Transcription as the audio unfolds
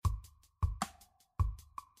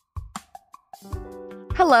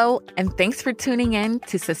Hello, and thanks for tuning in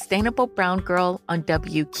to Sustainable Brown Girl on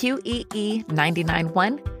WQEE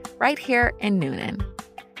 99.1 right here in Noonan.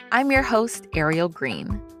 I'm your host, Ariel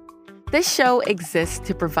Green. This show exists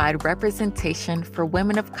to provide representation for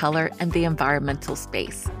women of color in the environmental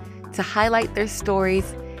space, to highlight their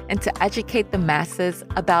stories, and to educate the masses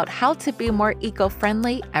about how to be more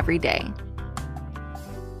eco-friendly every day.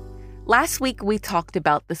 Last week, we talked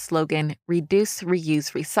about the slogan, Reduce,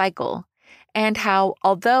 Reuse, Recycle, and how,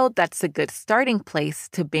 although that's a good starting place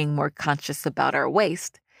to being more conscious about our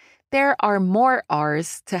waste, there are more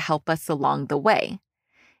R's to help us along the way.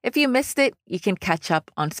 If you missed it, you can catch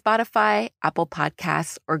up on Spotify, Apple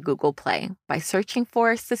Podcasts, or Google Play by searching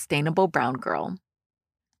for Sustainable Brown Girl.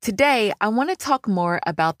 Today, I want to talk more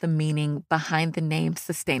about the meaning behind the name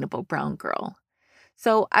Sustainable Brown Girl.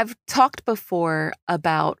 So I've talked before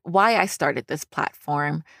about why I started this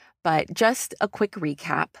platform, but just a quick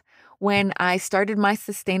recap. When I started my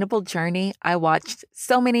sustainable journey, I watched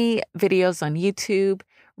so many videos on YouTube,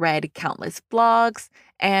 read countless blogs,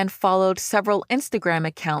 and followed several Instagram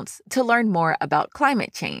accounts to learn more about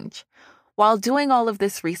climate change. While doing all of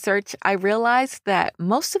this research, I realized that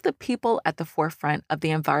most of the people at the forefront of the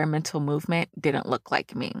environmental movement didn't look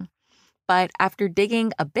like me. But after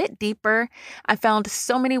digging a bit deeper, I found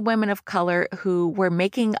so many women of color who were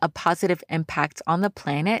making a positive impact on the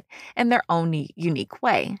planet in their own unique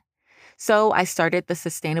way. So I started the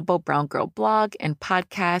Sustainable Brown Girl blog and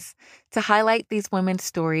podcast to highlight these women's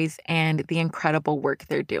stories and the incredible work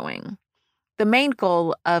they're doing. The main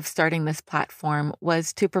goal of starting this platform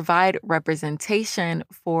was to provide representation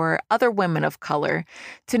for other women of color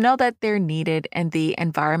to know that they're needed in the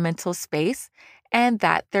environmental space and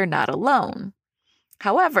that they're not alone.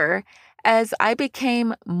 However, as I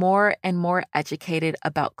became more and more educated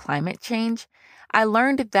about climate change, I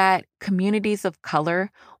learned that communities of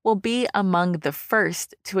color will be among the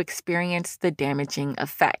first to experience the damaging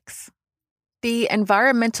effects. The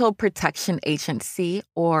Environmental Protection Agency,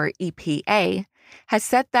 or EPA, has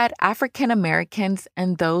said that African Americans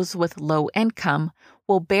and those with low income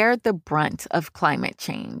will bear the brunt of climate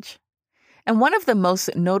change. And one of the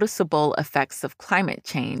most noticeable effects of climate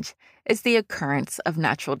change is the occurrence of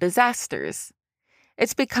natural disasters.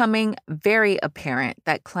 It's becoming very apparent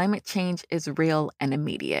that climate change is real and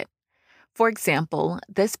immediate. For example,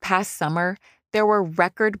 this past summer, there were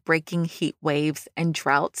record-breaking heat waves and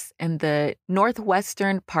droughts in the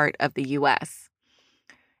northwestern part of the U.S.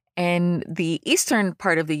 In the eastern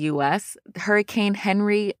part of the U.S., Hurricane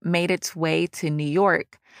Henry made its way to New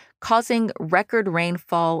York, causing record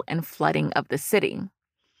rainfall and flooding of the city.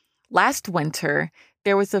 Last winter,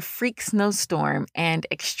 there was a freak snowstorm and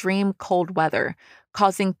extreme cold weather,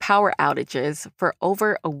 causing power outages for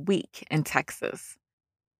over a week in Texas.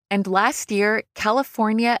 And last year,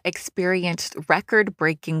 California experienced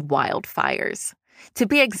record-breaking wildfires. To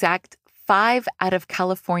be exact, 5 out of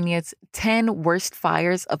California's 10 worst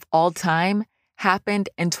fires of all time happened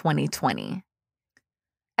in 2020.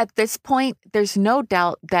 At this point, there's no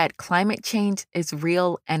doubt that climate change is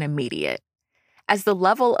real and immediate. As the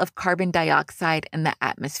level of carbon dioxide in the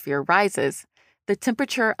atmosphere rises, the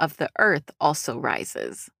temperature of the Earth also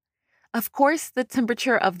rises. Of course, the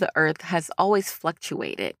temperature of the Earth has always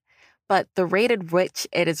fluctuated, but the rate at which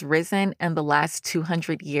it has risen in the last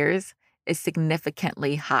 200 years is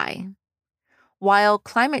significantly high. While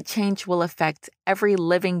climate change will affect every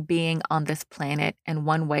living being on this planet in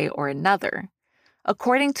one way or another,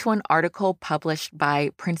 according to an article published by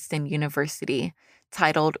Princeton University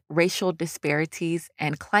titled Racial Disparities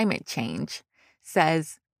and Climate Change,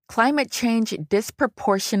 says, climate change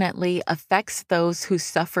disproportionately affects those who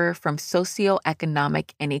suffer from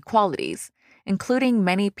socioeconomic inequalities, including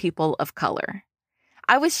many people of color.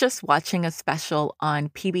 I was just watching a special on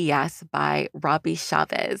PBS by Robbie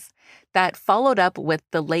Chavez that followed up with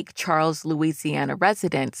the Lake Charles, Louisiana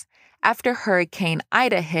residents after Hurricane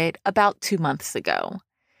Ida hit about 2 months ago.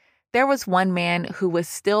 There was one man who was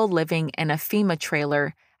still living in a FEMA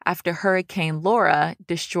trailer after Hurricane Laura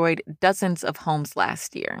destroyed dozens of homes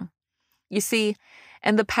last year. You see,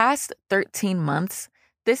 in the past 13 months,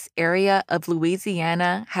 this area of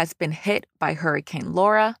Louisiana has been hit by Hurricane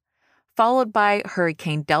Laura, followed by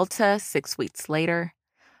Hurricane Delta 6 weeks later,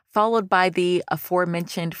 followed by the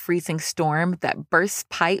aforementioned freezing storm that burst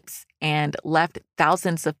pipes and left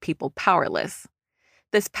thousands of people powerless.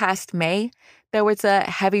 This past May, there was a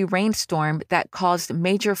heavy rainstorm that caused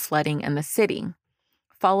major flooding in the city,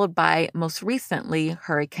 followed by, most recently,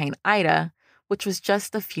 Hurricane Ida, which was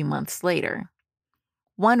just a few months later.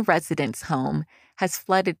 One resident's home has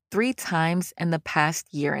flooded 3 times in the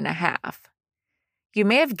past year and a half. You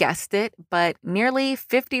may have guessed it, but nearly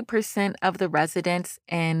 50% of the residents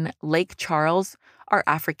in Lake Charles are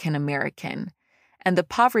African American, and the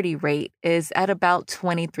poverty rate is at about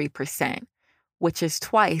 23%, which is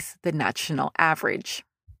twice the national average.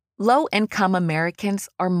 Low income Americans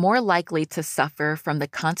are more likely to suffer from the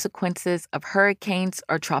consequences of hurricanes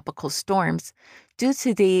or tropical storms due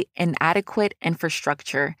to the inadequate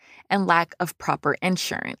infrastructure and lack of proper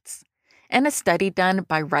insurance. In a study done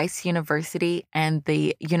by Rice University and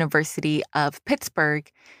the University of Pittsburgh,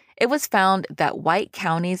 it was found that white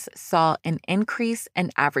counties saw an increase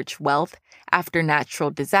in average wealth after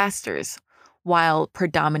natural disasters, while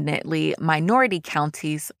predominantly minority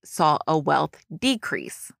counties saw a wealth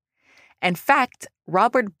decrease. In fact,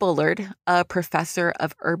 Robert Bullard, a professor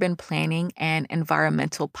of urban planning and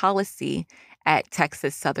environmental policy at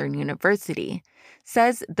Texas Southern University,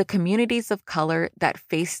 says the communities of color that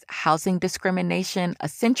faced housing discrimination a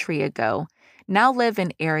century ago now live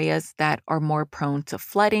in areas that are more prone to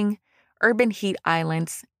flooding, urban heat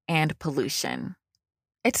islands, and pollution.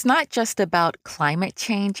 It's not just about climate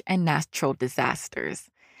change and natural disasters,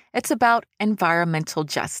 it's about environmental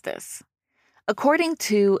justice. According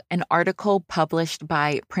to an article published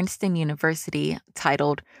by Princeton University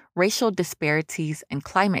titled Racial Disparities and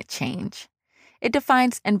Climate Change, it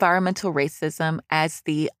defines environmental racism as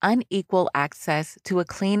the unequal access to a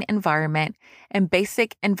clean environment and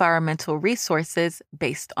basic environmental resources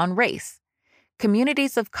based on race.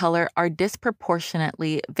 Communities of color are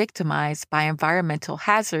disproportionately victimized by environmental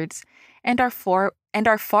hazards and are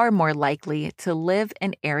far more likely to live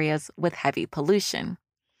in areas with heavy pollution.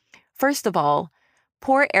 First of all,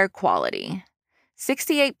 poor air quality.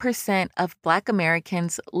 68% of Black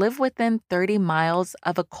Americans live within 30 miles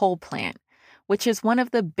of a coal plant, which is one of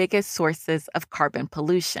the biggest sources of carbon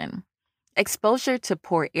pollution. Exposure to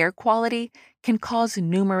poor air quality can cause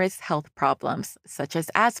numerous health problems, such as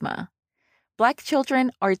asthma. Black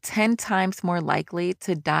children are 10 times more likely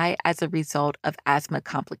to die as a result of asthma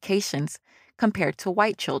complications compared to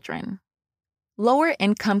white children. Lower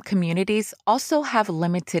income communities also have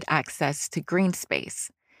limited access to green space.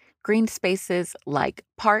 Green spaces like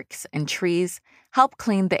parks and trees help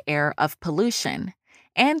clean the air of pollution,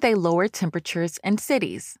 and they lower temperatures in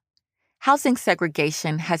cities. Housing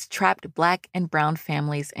segregation has trapped Black and brown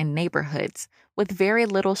families in neighborhoods with very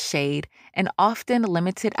little shade and often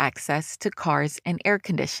limited access to cars and air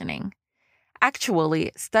conditioning.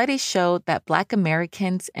 Actually, studies show that Black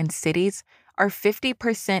Americans in cities are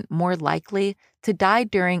 50% more likely to die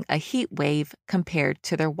during a heat wave compared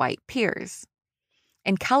to their white peers.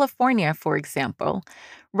 In California, for example,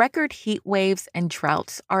 record heat waves and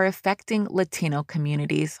droughts are affecting Latino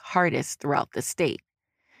communities hardest throughout the state.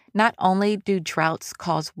 Not only do droughts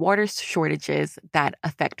cause water shortages that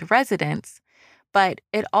affect residents, but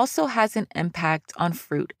it also has an impact on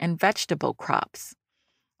fruit and vegetable crops.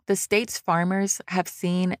 The state's farmers have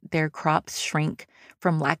seen their crops shrink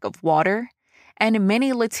from lack of water, and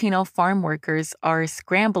many Latino farm workers are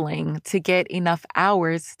scrambling to get enough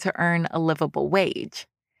hours to earn a livable wage.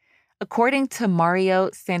 According to Mario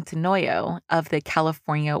Santinoio of the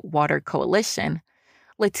California Water Coalition,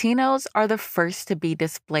 Latinos are the first to be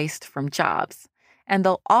displaced from jobs, and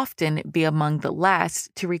they'll often be among the last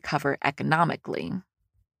to recover economically.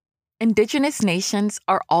 Indigenous nations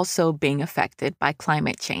are also being affected by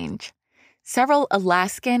climate change. Several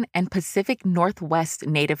Alaskan and Pacific Northwest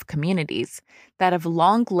Native communities that have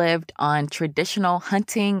long lived on traditional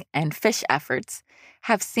hunting and fish efforts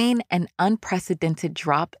have seen an unprecedented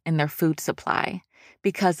drop in their food supply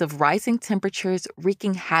because of rising temperatures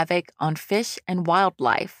wreaking havoc on fish and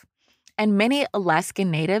wildlife. And many Alaskan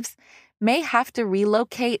natives may have to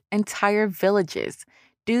relocate entire villages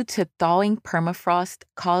due to thawing permafrost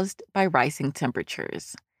caused by rising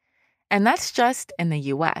temperatures. And that's just in the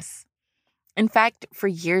US. In fact, for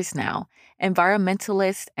years now,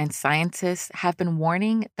 environmentalists and scientists have been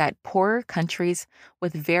warning that poorer countries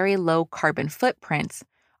with very low carbon footprints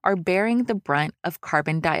are bearing the brunt of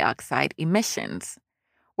carbon dioxide emissions.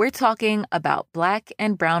 We're talking about Black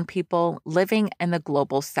and brown people living in the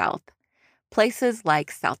global South, places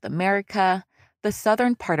like South America, the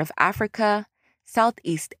southern part of Africa,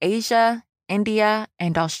 Southeast Asia, India,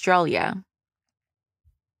 and Australia.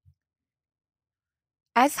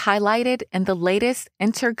 As highlighted in the latest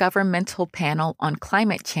Intergovernmental Panel on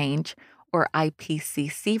Climate Change, or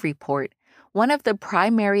IPCC report, one of the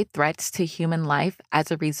primary threats to human life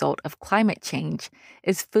as a result of climate change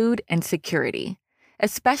is food insecurity,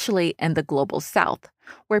 especially in the global South,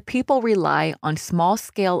 where people rely on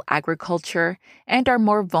small-scale agriculture and are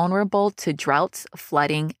more vulnerable to droughts,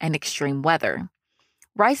 flooding, and extreme weather.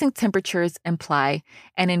 Rising temperatures imply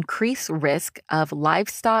an increased risk of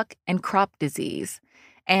livestock and crop disease,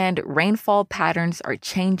 and rainfall patterns are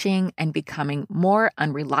changing and becoming more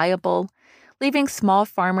unreliable, leaving small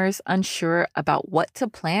farmers unsure about what to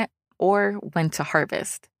plant or when to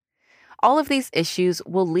harvest. All of these issues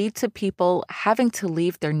will lead to people having to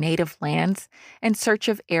leave their native lands in search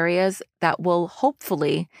of areas that will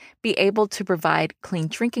hopefully be able to provide clean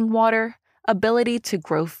drinking water, ability to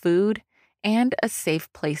grow food, and a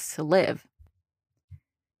safe place to live.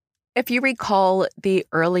 If you recall the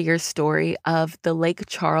earlier story of the Lake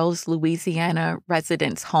Charles, Louisiana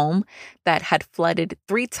resident's home that had flooded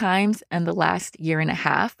 3 times in the last year and a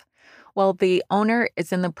half, well, the owner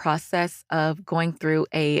is in the process of going through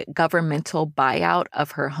a governmental buyout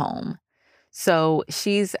of her home. So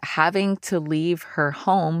she's having to leave her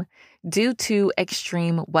home due to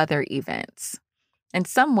extreme weather events. In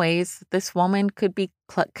some ways, this woman could be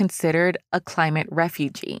considered a climate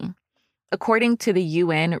refugee. According to the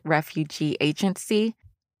UN Refugee Agency,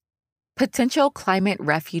 potential climate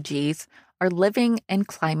refugees are living in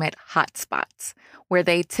climate hotspots where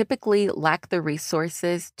they typically lack the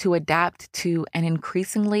resources to adapt to an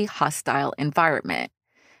increasingly hostile environment.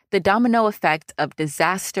 The domino effect of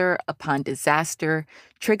disaster upon disaster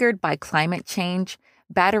triggered by climate change,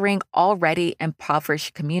 battering already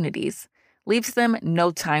impoverished communities, leaves them no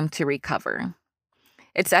time to recover.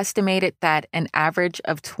 It's estimated that an average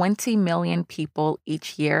of 20 million people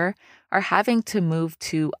each year are having to move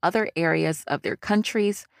to other areas of their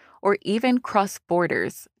countries or even cross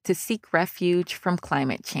borders to seek refuge from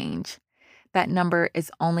climate change. That number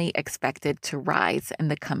is only expected to rise in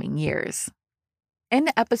the coming years. In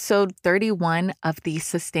episode 31 of the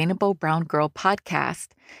Sustainable Brown Girl podcast,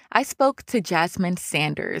 I spoke to Jasmine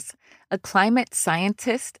Sanders, a climate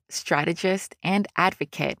scientist, strategist, and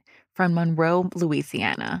advocate from Monroe,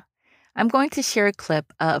 Louisiana. I'm going to share a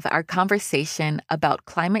clip of our conversation about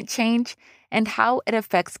climate change and how it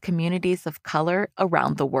affects communities of color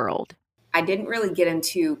around the world. I didn't really get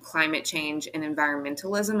into climate change and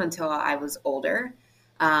environmentalism until I was older.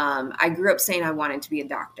 I grew up saying I wanted to be a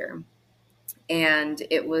doctor. And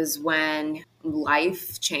it was when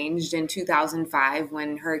life changed in 2005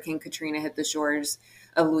 when Hurricane Katrina hit the shores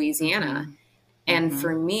of Louisiana. Mm-hmm. And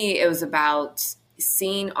for me, it was about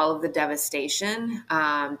seeing all of the devastation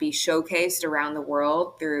be showcased around the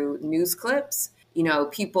world through news clips. You know,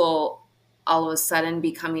 people all of a sudden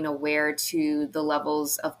becoming aware to the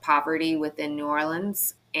levels of poverty within New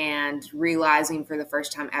Orleans and realizing for the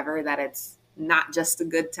first time ever that it's not just a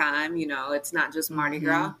good time, you know, it's not just Mardi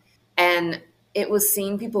Gras. And it was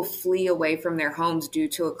seeing people flee away from their homes due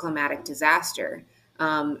to a climatic disaster.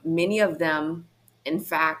 Many of them, in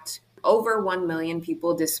fact, over 1 million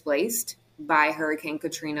people displaced by Hurricane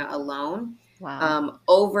Katrina alone. Wow.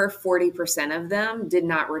 Over 40% of them did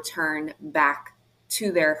not return back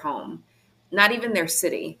to their home, not even their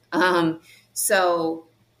city. So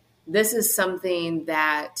this is something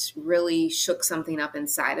that really shook something up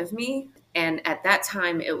inside of me. And at that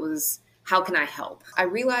time, it was, how can I help? I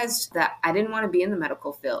realized that I didn't want to be in the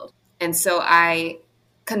medical field. And so I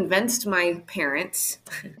convinced my parents,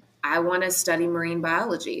 I want to study marine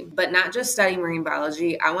biology, but not just study marine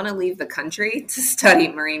biology. I want to leave the country to study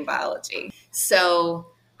marine biology. So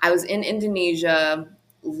I was in Indonesia,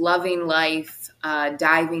 loving life,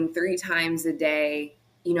 diving 3 times a day.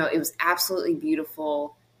 You know, it was absolutely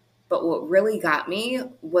beautiful. But what really got me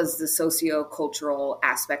was the sociocultural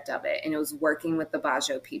aspect of it. And it was working with the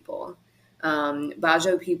Bajo people.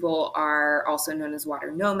 Bajo people are also known as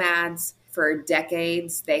water nomads. For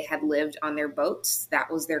decades, they had lived on their boats. That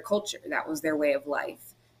was their culture. That was their way of life.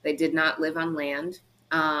 They did not live on land.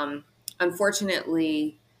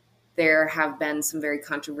 Unfortunately, there have been some very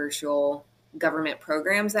controversial government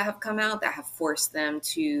programs that have come out that have forced them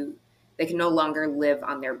to, they can no longer live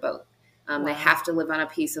on their boat. Wow. They have to live on a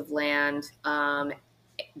piece of land,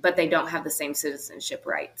 but they don't have the same citizenship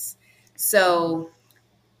rights. So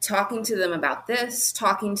talking to them about this,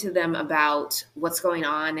 talking to them about what's going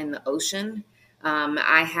on in the ocean.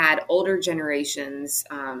 I had older generations,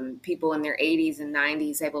 people in their 80s and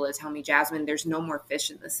 90s able to tell me, Jasmine, there's no more fish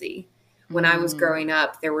in the sea. When I was growing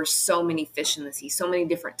up, there were so many fish in the sea, so many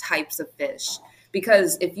different types of fish.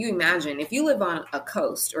 Because if you imagine, if you live on a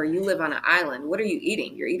coast or you live on an island, what are you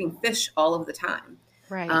eating? You're eating fish all of the time.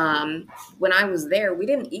 Right. When I was there, we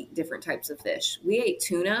didn't eat different types of fish. We ate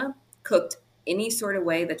tuna cooked any sort of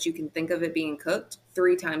way that you can think of it being cooked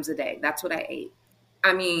 3 times a day. That's what I ate.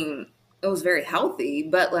 I mean, it was very healthy,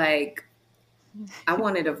 but like I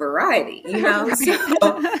wanted a variety, you know?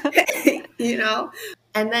 So, you know,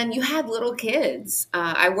 And then you had little kids.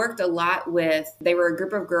 I worked a lot with, they were a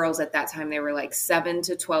group of girls at that time. They were like 7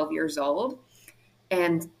 to 12 years old.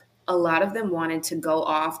 And a lot of them wanted to go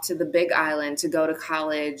off to the big island to go to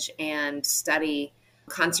college and study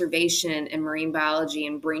conservation and marine biology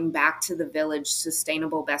and bring back to the village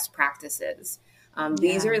sustainable best practices.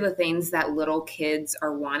 These Yeah. are the things that little kids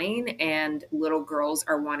are wanting and little girls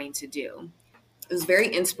are wanting to do. It was very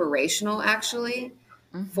inspirational, actually,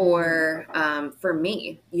 Hmm. for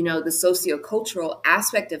me. You know, the sociocultural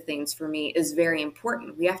aspect of things for me is very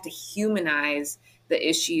important. We have to humanize the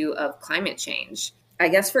issue of climate change. I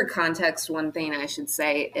guess for context, one thing I should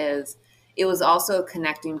say is it was also a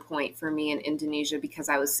connecting point for me in Indonesia because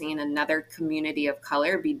I was seeing another community of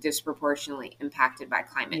color be disproportionately impacted by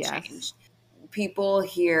climate Yes. change. People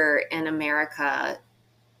here in America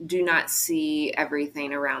do not see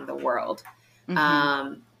everything around the world. Hmm.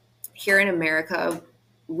 Um, Here in America,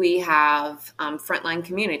 we have frontline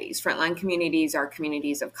communities. Frontline communities are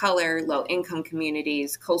communities of color, low income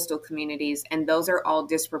communities, coastal communities, and those are all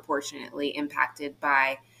disproportionately impacted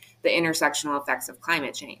by the intersectional effects of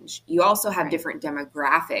climate change. You also have Right. different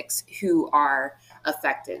demographics who are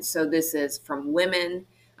affected. So this is from women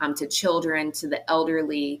to children to the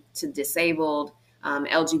elderly to disabled,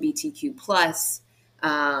 LGBTQ plus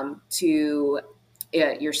to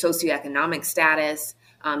your socioeconomic status.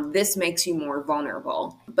 This makes you more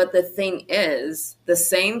vulnerable. But the thing is, the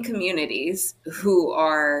same communities who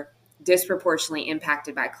are disproportionately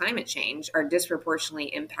impacted by climate change are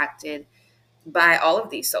disproportionately impacted by all of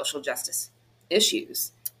these social justice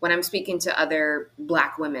issues. When I'm speaking to other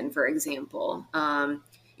Black women, for example,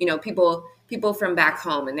 people from back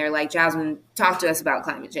home, and they're like, "Jasmine, talk to us about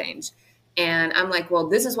climate change," and I'm like, "Well,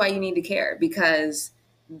 this is why you need to care because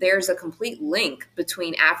there's a complete link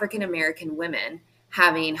between African American women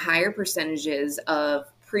having higher percentages of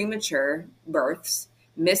premature births,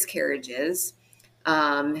 miscarriages,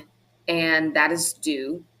 um, and that is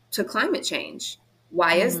due to climate change.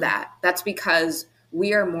 Why is Hmm. that? That's because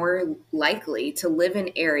we are more likely to live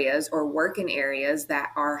in areas or work in areas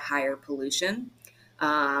that are higher pollution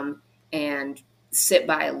and sit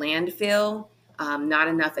by a landfill, not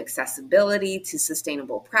enough accessibility to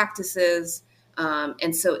sustainable practices.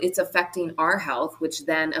 And so it's affecting our health, which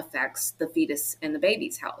then affects the fetus and the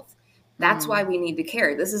baby's health. That's why Mm. we need to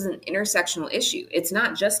care. This is an intersectional issue. It's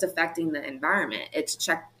not just affecting the environment.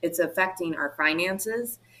 It's affecting our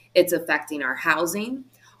finances, it's affecting our housing,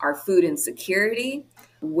 our food insecurity,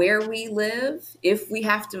 where we live, if we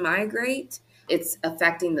have to migrate. It's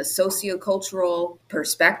affecting the sociocultural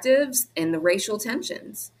perspectives and the racial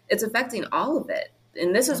tensions. It's affecting all of it.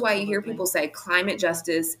 And this is why you hear Absolutely. people say climate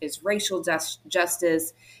justice is racial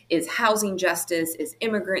justice, is housing justice, is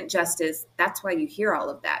immigrant justice. That's why you hear all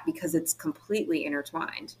of that because it's completely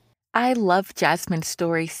intertwined. I love Jasmine's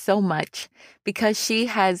story so much because she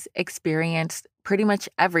has experienced pretty much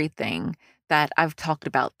everything that I've talked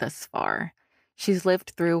about thus far. She's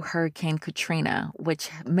lived through Hurricane Katrina, which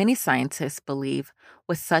many scientists believe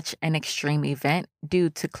was such an extreme event due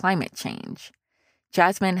to climate change.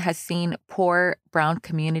 Jasmine has seen poor brown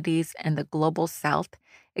communities in the global south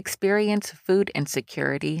experience food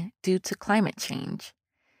insecurity due to climate change.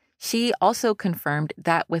 She also confirmed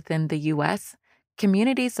that within the US,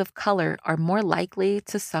 communities of color are more likely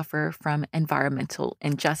to suffer from environmental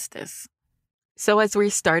injustice. So, as we're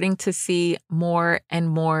starting to see more and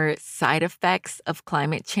more side effects of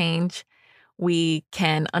climate change, we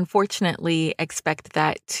can unfortunately expect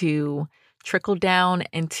that to trickle down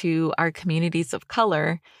into our communities of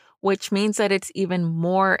color, which means that it's even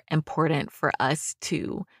more important for us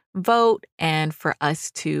to vote and for us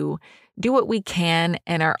to do what we can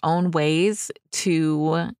in our own ways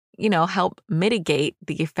to, help mitigate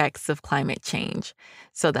the effects of climate change.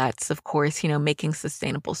 So that's, of course, making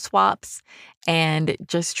sustainable swaps and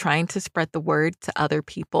just trying to spread the word to other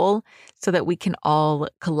people so that we can all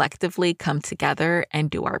collectively come together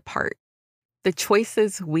and do our part. The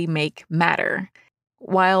choices we make matter.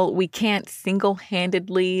 While we can't single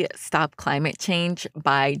handedly stop climate change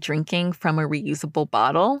by drinking from a reusable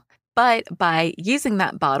bottle, but by using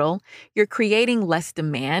that bottle, you're creating less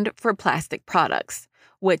demand for plastic products,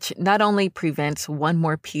 which not only prevents one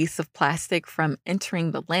more piece of plastic from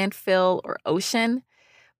entering the landfill or ocean,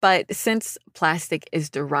 but since plastic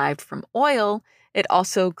is derived from oil, it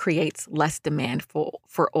also creates less demand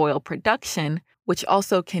for oil production, which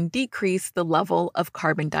also can decrease the level of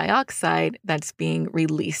carbon dioxide that's being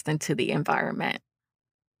released into the environment.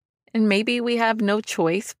 And maybe we have no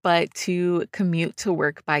choice but to commute to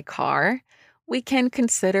work by car. We can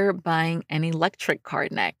consider buying an electric car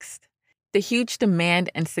next. The huge demand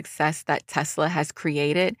and success that Tesla has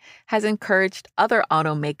created has encouraged other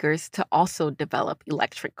automakers to also develop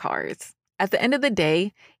electric cars. At the end of the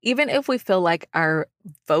day, even if we feel like our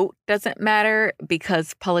vote doesn't matter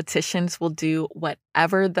because politicians will do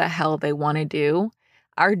whatever the hell they want to do,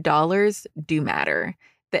 our dollars do matter.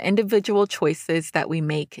 The individual choices that we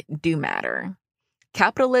make do matter.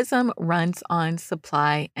 Capitalism runs on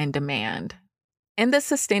supply and demand. In the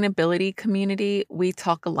sustainability community, we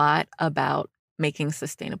talk a lot about making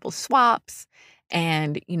sustainable swaps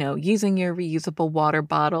and, using your reusable water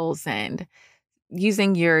bottles and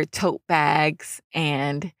using your tote bags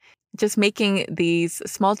and just making these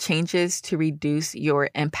small changes to reduce your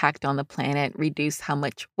impact on the planet, reduce how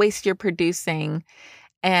much waste you're producing.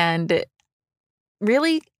 And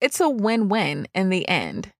really, it's a win-win in the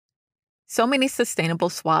end. So many sustainable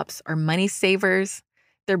swaps are money savers.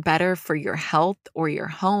 They're better for your health or your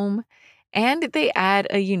home, and they add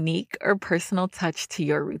a unique or personal touch to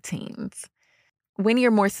your routines. When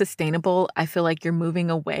you're more sustainable, I feel like you're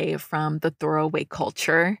moving away from the throwaway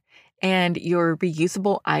culture, and your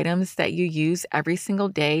reusable items that you use every single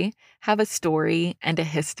day have a story and a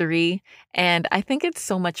history, and I think it's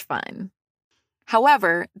so much fun.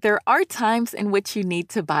 However, there are times in which you need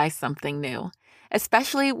to buy something new,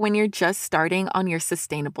 especially when you're just starting on your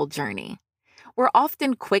sustainable journey. We're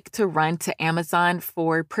often quick to run to Amazon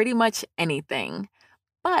for pretty much anything,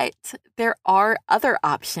 but there are other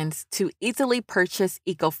options to easily purchase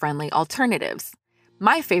eco-friendly alternatives.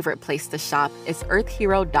 My favorite place to shop is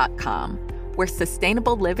earthhero.com, where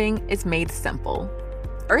sustainable living is made simple.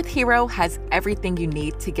 Earth Hero has everything you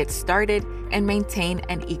need to get started and maintain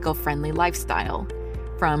an eco-friendly lifestyle.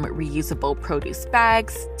 From reusable produce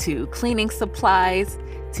bags, to cleaning supplies,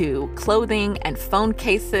 to clothing and phone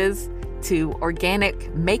cases, to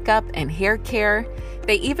organic makeup and hair care,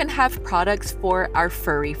 they even have products for our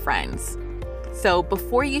furry friends. So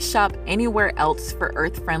before you shop anywhere else for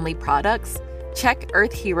earth-friendly products, check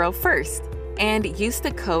Earth Hero first and use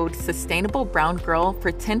the code SustainableBrownGirl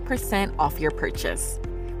for 10% off your purchase.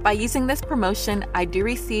 By using this promotion, I do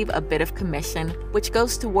receive a bit of commission, which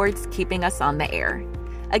goes towards keeping us on the air.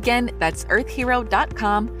 Again, that's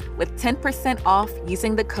earthhero.com with 10% off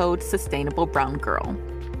using the code SustainableBrownGirl.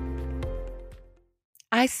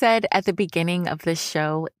 I said at the beginning of this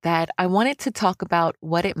show that I wanted to talk about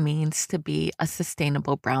what it means to be a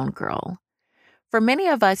sustainable brown girl. For many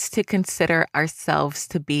of us to consider ourselves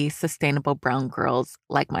to be sustainable brown girls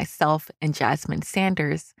like myself and Jasmine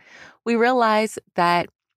Sanders, we realize that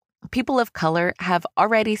people of color have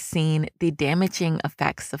already seen the damaging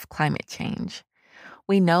effects of climate change.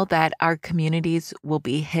 We know that our communities will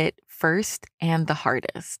be hit first and the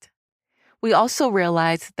hardest. We also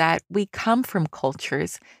realize that we come from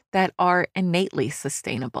cultures that are innately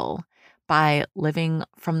sustainable by living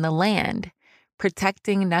from the land,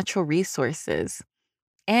 protecting natural resources,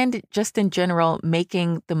 and just in general,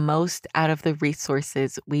 making the most out of the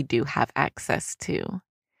resources we do have access to.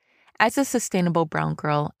 As a sustainable brown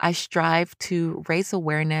girl, I strive to raise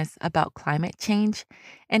awareness about climate change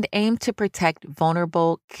and aim to protect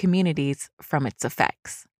vulnerable communities from its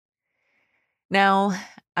effects. Now,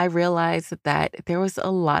 I realize that there was a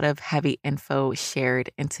lot of heavy info shared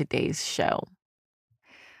in today's show.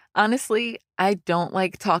 Honestly, I don't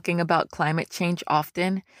like talking about climate change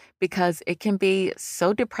often because it can be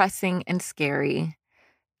so depressing and scary.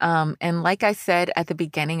 And like I said at the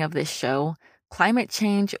beginning of this show, climate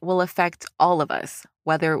change will affect all of us,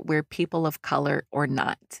 whether we're people of color or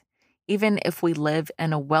not. Even if we live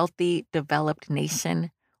in a wealthy, developed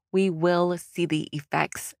nation, we will see the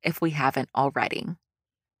effects if we haven't already.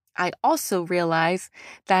 I also realize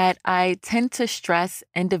that I tend to stress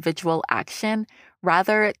individual action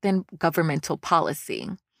rather than governmental policy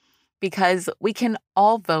because we can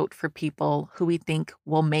all vote for people who we think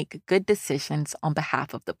will make good decisions on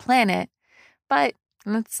behalf of the planet, but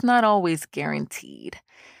it's not always guaranteed.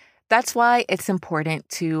 That's why it's important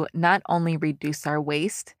to not only reduce our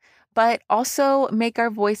waste, but also make our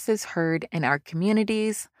voices heard in our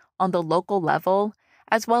communities, on the local level,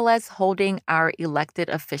 as well as holding our elected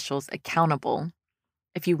officials accountable.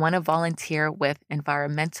 If you want to volunteer with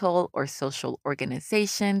environmental or social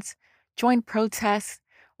organizations, join protests,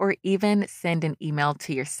 or even send an email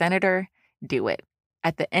to your senator, do it.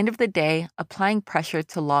 At the end of the day, applying pressure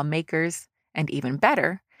to lawmakers, and even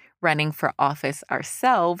better, running for office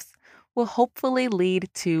ourselves, will hopefully lead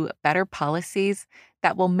to better policies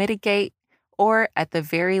that will mitigate or, at the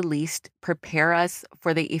very least, prepare us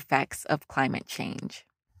for the effects of climate change.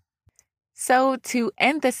 So, to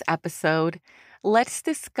end this episode, let's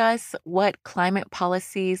discuss what climate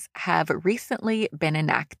policies have recently been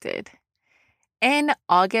enacted. In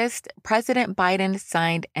August, President Biden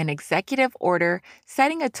signed an executive order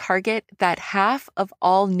setting a target that half of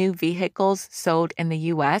all new vehicles sold in the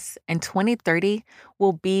U.S. in 2030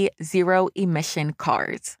 will be zero-emission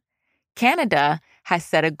cars. Canada has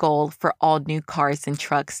set a goal for all new cars and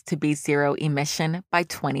trucks to be zero-emission by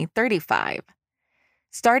 2035.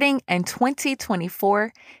 Starting in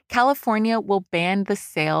 2024, California will ban the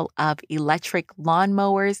sale of electric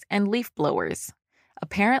lawnmowers and leaf blowers.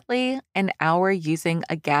 Apparently, an hour using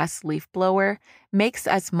a gas leaf blower makes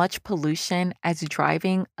as much pollution as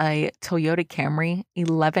driving a Toyota Camry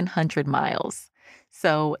 1,100 miles.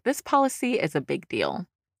 So, this policy is a big deal.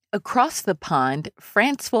 Across the pond,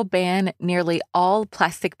 France will ban nearly all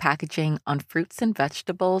plastic packaging on fruits and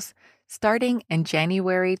vegetables starting in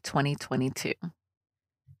January 2022.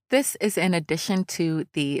 This is in addition to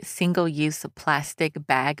the single-use plastic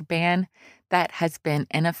bag ban that has been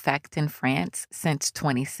in effect in France since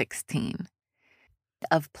 2016.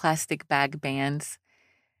 Of plastic bag bans,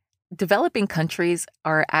 developing countries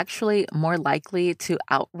are actually more likely to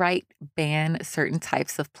outright ban certain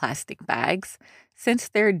types of plastic bags since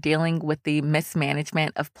they're dealing with the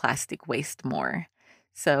mismanagement of plastic waste more.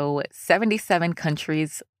 So 77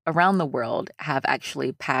 countries around the world have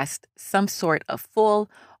actually passed some sort of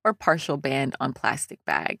full or partial ban on plastic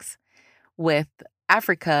bags, with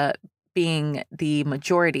Africa being the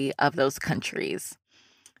majority of those countries.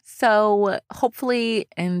 So hopefully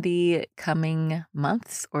in the coming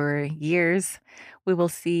months or years, we will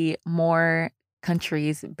see more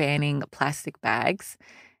countries banning plastic bags,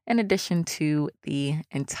 in addition to the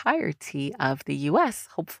entirety of the US,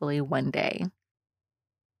 hopefully one day.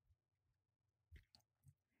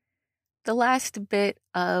 The last bit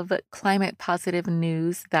of climate positive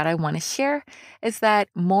news that I want to share is that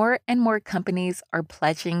more and more companies are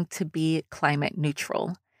pledging to be climate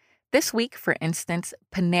neutral. This week, for instance,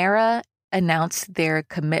 Panera announced their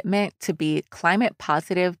commitment to be climate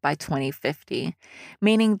positive by 2050,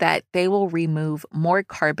 meaning that they will remove more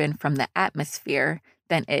carbon from the atmosphere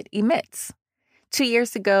than it emits. 2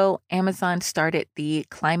 years ago, Amazon started the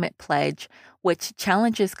Climate Pledge, which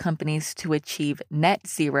challenges companies to achieve net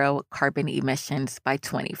zero carbon emissions by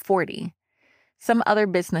 2040. Some other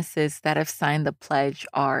businesses that have signed the pledge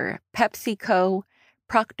are PepsiCo,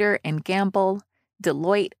 Procter & Gamble,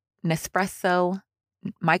 Deloitte, Nespresso,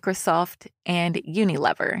 Microsoft, and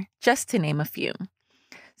Unilever, just to name a few.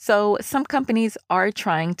 So some companies are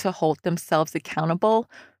trying to hold themselves accountable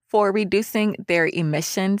for reducing their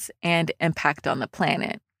emissions and impact on the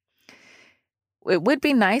planet. It would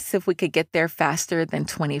be nice if we could get there faster than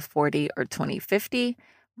 2040 or 2050,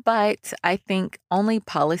 but I think only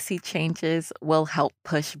policy changes will help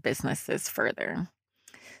push businesses further.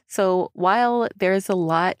 So while there's a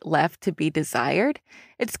lot left to be desired,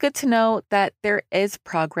 it's good to know that there is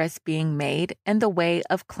progress being made in the way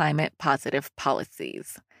of climate positive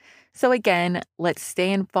policies. So again, let's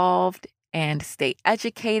stay involved and stay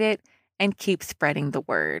educated and keep spreading the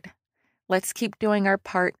word. Let's keep doing our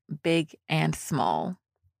part, big and small.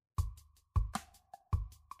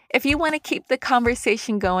 If you want to keep the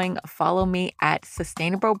conversation going, follow me at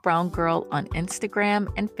Sustainable Brown Girl on Instagram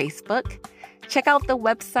and Facebook. Check out the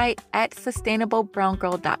website at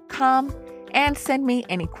sustainablebrown.girl.com and send me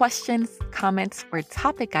any questions, comments, or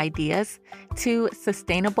topic ideas to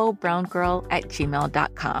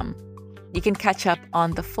sustainablebrownGirl@gmail.com. You can catch up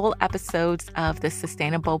on the full episodes of the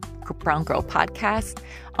Sustainable Brown Girl podcast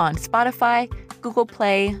on Spotify, Google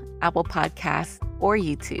Play, Apple Podcasts, or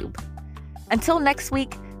YouTube. Until next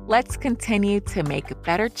week, let's continue to make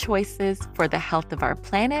better choices for the health of our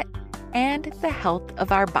planet and the health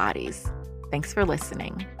of our bodies. Thanks for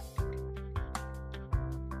listening.